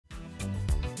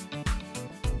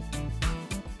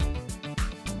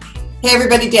Hey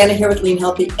everybody, Danna here with Lean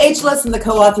Healthy Ageless and the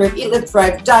co-author of Eat, Live,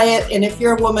 Thrive Diet. And if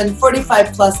you're a woman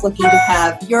 45 plus looking to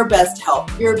have your best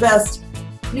health, your best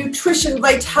nutrition,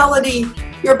 vitality,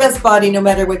 your best body, no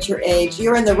matter what your age,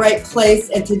 you're in the right place.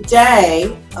 And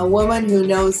today, a woman who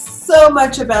knows so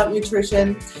much about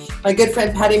nutrition, my good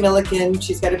friend Patti Milligan.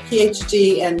 She's got a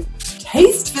Ph.D. in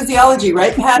taste physiology,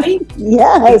 right, Patti?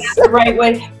 Yes. That's the right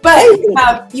way.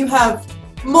 But you have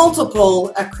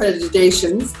multiple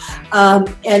accreditations, and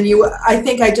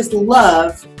I just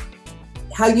love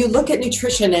how you look at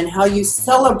nutrition and how you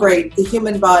celebrate the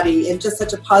human body in just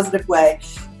such a positive way.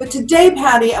 But today,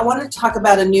 Patti, I want to talk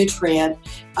about a nutrient.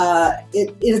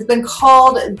 It has been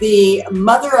called the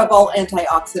mother of all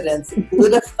antioxidants,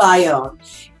 glutathione,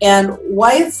 and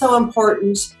why it's so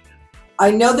important. I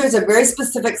know there's a very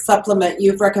specific supplement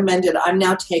you've recommended I'm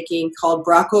now taking called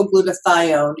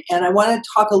Brocco-Glutathion, and I want to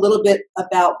talk a little bit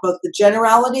about both the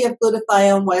generality of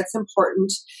glutathione, why it's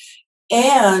important,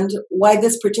 and why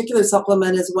this particular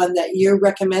supplement is one that you're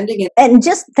recommending. And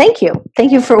just thank you.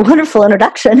 Thank you for a wonderful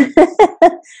introduction.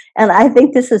 And I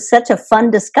think this is such a fun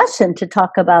discussion to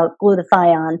talk about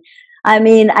glutathione. I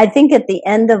mean, I think at the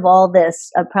end of all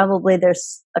this, probably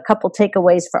there's a couple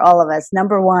takeaways for all of us.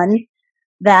 Number one,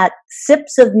 that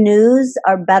sips of news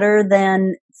are better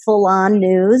than full-on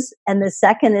news. And the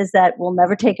second is that we'll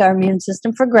never take our immune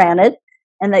system for granted,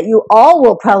 and that you all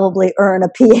will probably earn a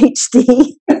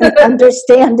Ph.D. in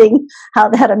understanding how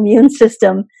that immune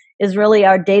system is really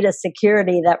our data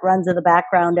security that runs in the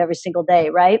background every single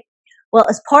day, right? Well,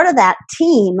 as part of that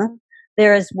team,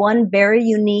 there is one very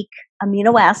unique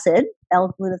amino acid.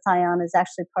 L-glutathione is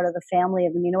actually part of the family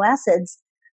of amino acids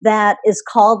that is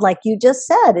called, like you just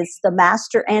said, it's the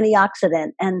master antioxidant.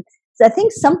 And I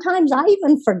think sometimes I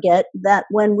even forget that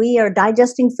when we are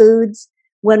digesting foods,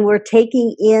 when we're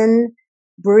taking in,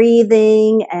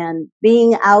 breathing, and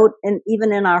being out, and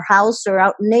even in our house or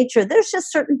out in nature, there's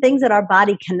just certain things that our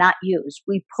body cannot use.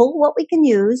 We pull what we can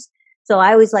use. So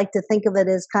I always like to think of it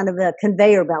as kind of a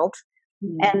conveyor belt,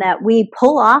 and that we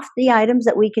pull off the items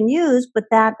that we can use, but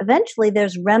that eventually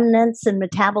there's remnants and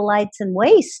metabolites and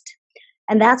waste.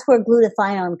 And that's where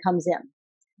glutathione comes in.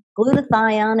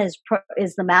 Glutathione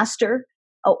is the master,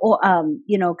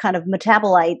 kind of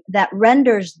metabolite that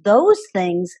renders those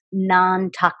things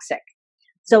non-toxic.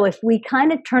 So if we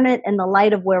kind of turn it in the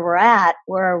light of where we're at,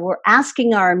 where we're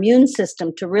asking our immune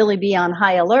system to really be on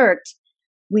high alert,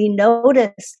 we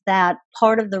notice that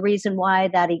part of the reason why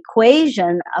that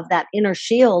equation of that inner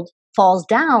shield falls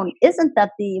down isn't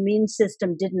that the immune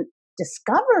system didn't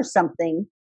discover something.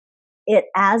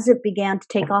 As it began to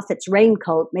take off its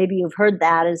raincoat, maybe you've heard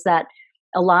that, is that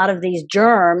a lot of these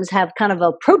germs have kind of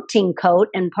a protein coat,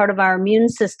 and part of our immune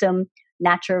system,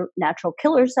 natural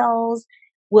killer cells,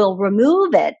 will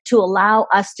remove it to allow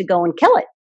us to go and kill it.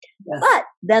 Yes. But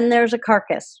then there's a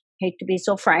carcass. Hate to be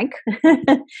so frank.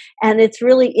 And it's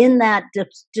really in that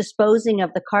disposing of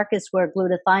the carcass where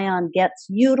glutathione gets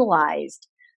utilized.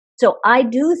 So I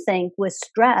do think with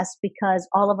stress, because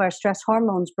all of our stress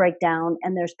hormones break down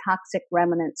and there's toxic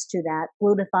remnants to that,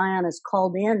 glutathione is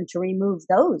called in to remove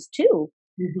those too.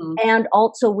 Mm-hmm. And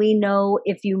also we know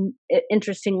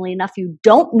interestingly enough, you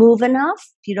don't move enough,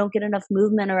 if you don't get enough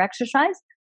movement or exercise,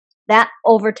 that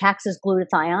overtaxes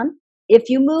glutathione. If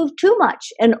you move too much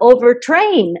and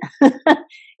overtrain,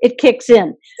 it kicks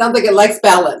in. Sounds like it likes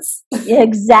balance.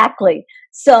 Exactly.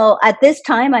 So at this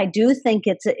time, I do think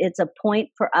it's a point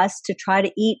for us to try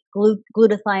to eat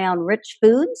glutathione-rich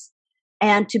foods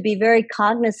and to be very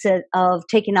cognizant of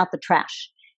taking out the trash.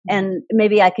 And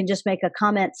maybe I can just make a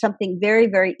comment, something very,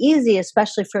 very easy,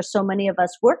 especially for so many of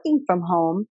us working from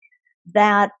home,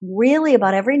 that really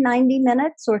about every 90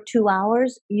 minutes or 2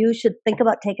 hours, you should think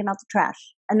about taking out the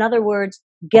trash. In other words,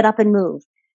 get up and move.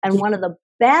 And one of the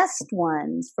best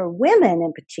ones for women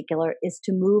in particular is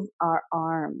to move our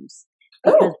arms.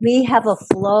 Because we have a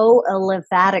flow of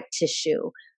lymphatic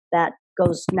tissue that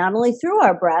goes not only through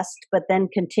our breast, but then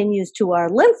continues to our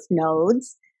lymph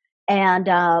nodes. And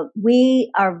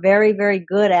we are very, very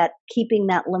good at keeping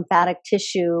that lymphatic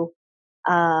tissue.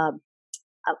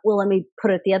 Well, let me put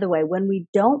it the other way. When we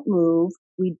don't move,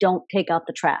 we don't take out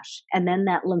the trash. And then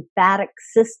that lymphatic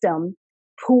system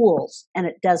pools, and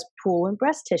it does pool in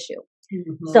breast tissue.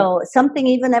 Mm-hmm. So something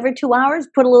even every 2 hours,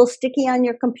 put a little sticky on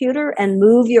your computer and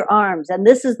move your arms. And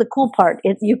this is the cool part.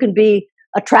 You can be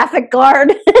a traffic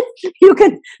guard. You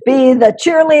can be the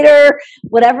cheerleader,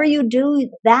 whatever you do,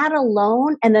 that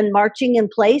alone, and then marching in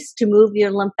place to move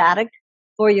your lymphatic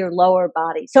for your lower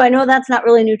body. So I know that's not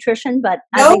really nutrition, but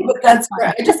but that's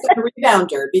great. I just got a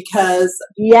rebounder because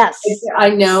yes, I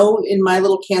know in my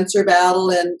little cancer battle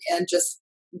and just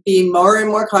being more and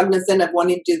more cognizant of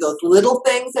wanting to do those little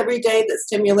things every day that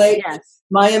stimulate Yes.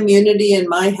 my immunity and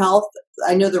my health.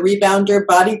 I know the rebounder,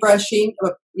 body brushing,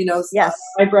 Yes.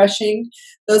 eye brushing,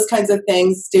 those kinds of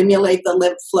things stimulate the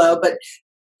lymph flow. But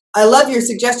I love your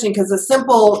suggestion because a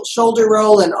simple shoulder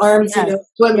roll and arms, Yes.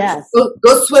 swim, Yes.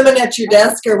 go swimming at your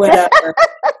desk or whatever.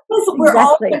 We're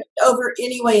all Exactly. bent over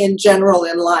anyway in general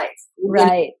in life.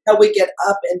 Right. How we get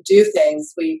up and do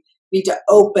things, we need to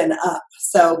open up.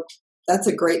 So that's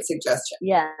a great suggestion.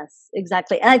 Yes,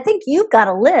 exactly. And I think you've got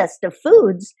a list of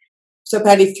foods. So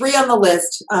Patty, 3 on the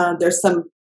list. There's some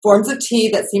forms of tea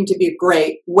that seem to be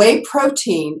great. Whey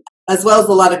protein, as well as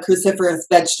a lot of cruciferous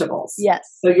vegetables. Yes.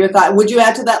 So your thought, would you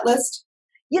add to that list?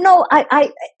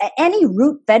 I any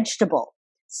root vegetable.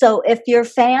 So if you're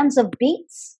fans of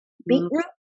beetroot,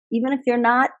 even if you're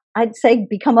not, I'd say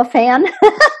become a fan.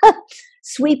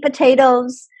 Sweet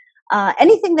potatoes,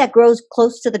 anything that grows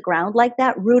close to the ground like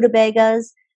that,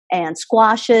 rutabagas and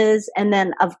squashes, and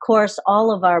then of course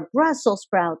all of our Brussels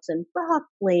sprouts and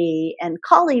broccoli and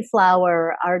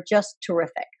cauliflower are just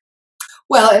terrific.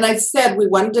 Well, and I said we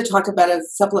wanted to talk about a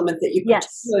supplement that you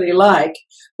Yes. particularly like,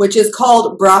 which is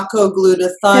called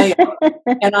Brocco-Glutathion.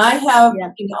 And I have,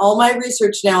 in all my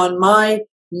research now on my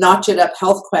Notch It Up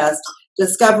Health Quest,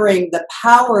 discovering the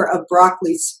power of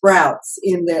broccoli sprouts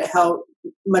in how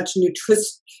much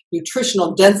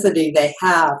nutritional density they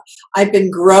have. I've been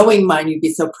growing mine. You'd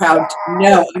be so proud to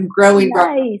know I'm growing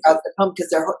broccoli sprouts at home because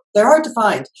they're hard to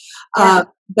find. Yeah.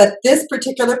 But this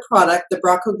particular product, the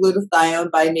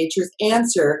Brocco-Glutathione by Nature's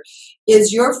Answer,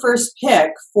 is your first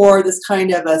pick for this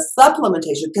kind of a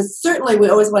supplementation, because certainly we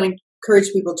always want to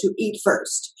encourage people to eat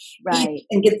first, eat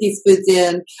and get these foods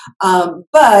in.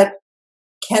 But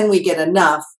can we get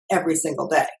enough every single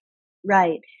day?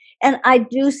 Right. And I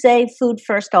do say food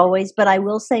first always, but I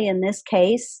will say in this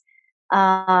case,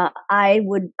 I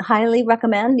would highly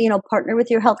recommend, partner with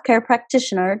your healthcare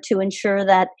practitioner to ensure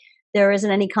that there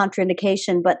isn't any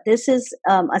contraindication. But this is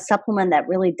a supplement that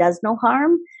really does no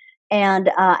harm. And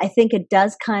I think it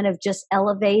does kind of just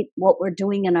elevate what we're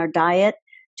doing in our diet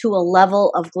to a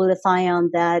level of glutathione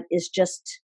that is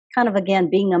just kind of, again,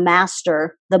 being a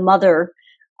master, the mother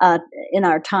in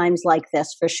our times like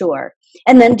this, for sure.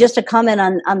 And then just a comment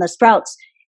on the sprouts.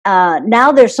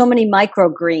 Now there's so many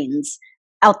microgreens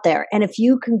out there. And if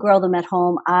you can grow them at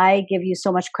home, I give you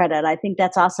so much credit. I think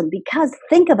that's awesome, because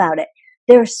think about it.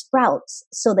 They're sprouts,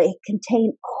 so they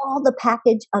contain all the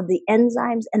package of the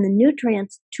enzymes and the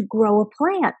nutrients to grow a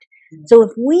plant. So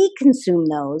if we consume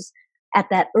those at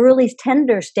that early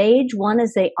tender stage, one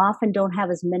is they often don't have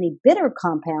as many bitter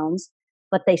compounds,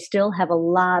 but they still have a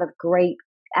lot of great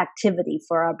activity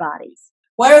for our bodies.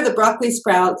 Why are the broccoli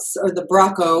sprouts or the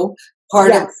Brocco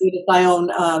part of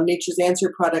glutathione, Nature's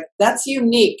Answer product? That's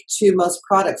unique to most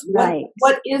products.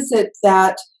 What is it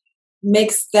that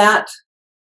makes that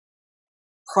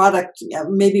product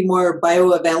maybe more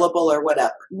bioavailable or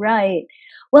whatever? Right.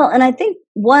 Well, and I think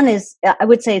one is, I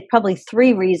would say probably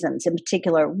 3 reasons in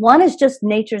particular. One is just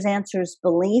Nature's Answer's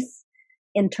belief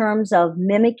in terms of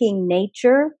mimicking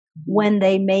nature when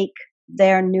they make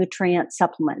their nutrient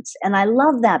supplements. And I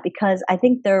love that, because I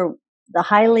think they're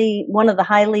one of the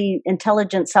highly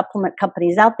intelligent supplement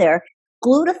companies out there.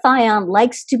 Glutathione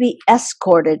likes to be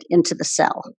escorted into the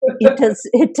cell.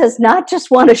 It does not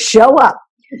just want to show up.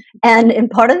 And in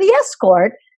part of the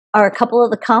escort are a couple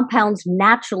of the compounds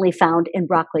naturally found in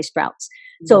broccoli sprouts.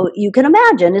 So you can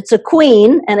imagine it's a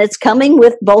queen, and it's coming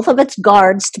with both of its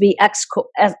guards to be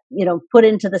put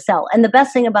into the cell. And the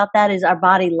best thing about that is our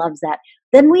body loves that.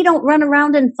 Then we don't run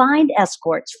around and find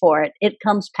escorts for it. It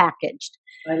comes packaged.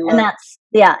 And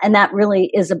that really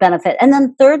is a benefit. And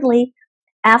then thirdly,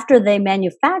 after they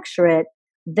manufacture it,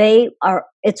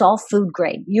 it's all food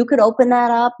grade. You could open that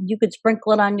up, you could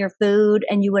sprinkle it on your food,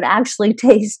 and you would actually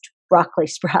taste broccoli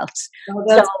sprouts.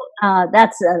 That's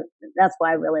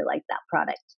why I really like that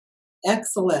product.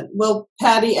 Excellent. Well,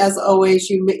 Patti, as always,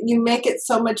 you make it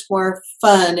so much more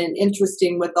fun and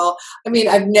interesting with all. I mean,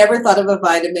 I've never thought of a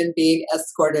vitamin being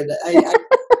escorted. I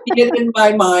see it in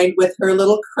my mind with her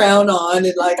little crown on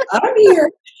and like, I'm here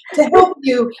to help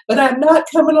you, but I'm not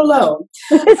coming alone.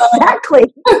 Exactly.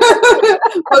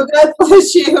 Well, God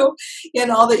bless you in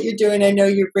all that you're doing. I know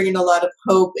you're bringing a lot of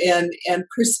hope and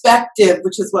perspective,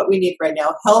 which is what we need right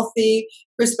now. Healthy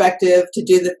perspective to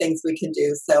do the things we can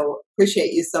do. So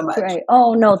appreciate you so much. Right.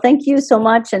 Oh, no, thank you so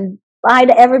much. And bye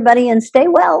to everybody, and stay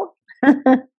well.